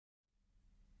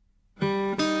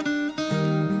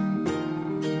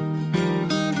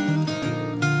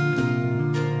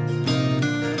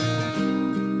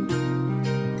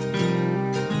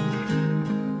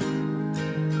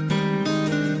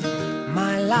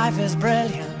life is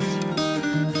brilliant.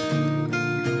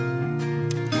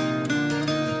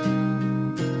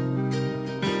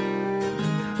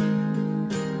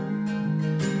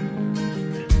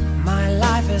 My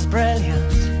life is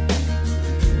brilliant.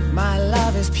 My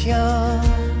love is pure.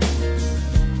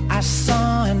 I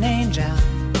saw an angel,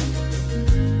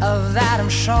 of that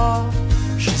I'm sure.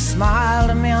 She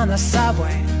smiled at me on the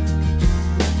subway.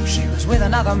 She was with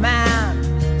another man,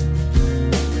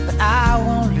 but I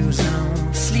won't lose no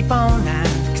sleep on that,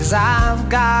 'cause I've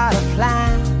got a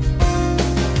plan.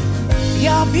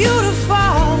 You're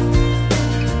beautiful.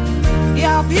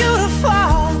 You're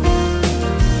beautiful.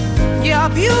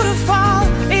 You're beautiful.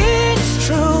 It's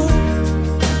true.